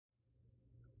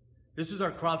This is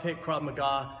our Krav Hit Krav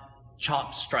Maga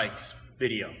chop strikes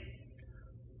video.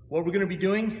 What we're going to be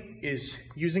doing is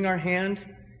using our hand,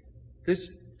 this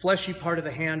fleshy part of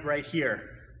the hand right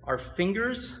here. Our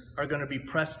fingers are going to be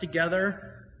pressed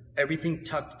together, everything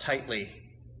tucked tightly.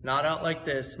 Not out like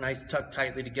this, nice tucked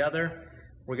tightly together.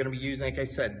 We're going to be using, like I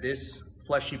said, this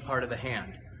fleshy part of the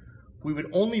hand. We would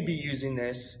only be using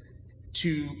this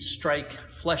to strike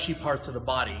fleshy parts of the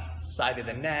body, side of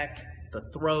the neck, the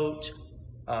throat,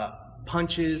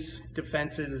 punches,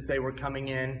 defenses as they were coming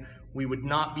in. We would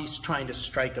not be trying to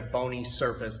strike a bony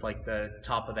surface like the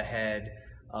top of the head,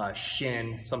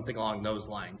 shin, something along those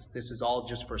lines. This is all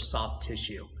just for soft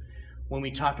tissue. When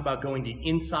we talk about going to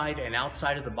inside and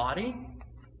outside of the body,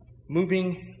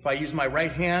 moving, if I use my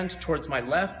right hand towards my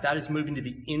left, that is moving to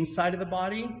the inside of the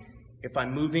body. If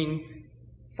I'm moving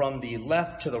from the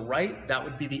left to the right, that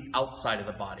would be the outside of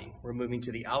the body. We're moving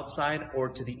to the outside or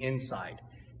to the inside.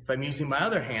 If I'm using my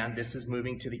other hand, this is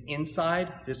moving to the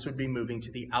inside, this would be moving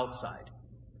to the outside.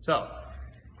 So,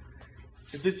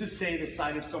 if this is, say, the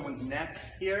side of someone's neck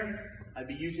here, I'd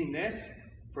be using this.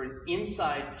 For an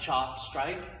inside chop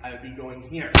strike, I would be going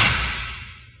here.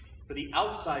 For the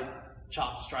outside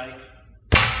chop strike,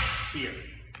 here.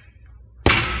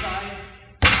 Inside,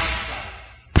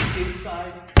 outside.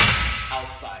 Inside,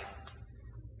 outside.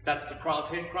 That's the Krav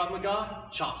Hit Krav Maga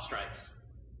chop strikes.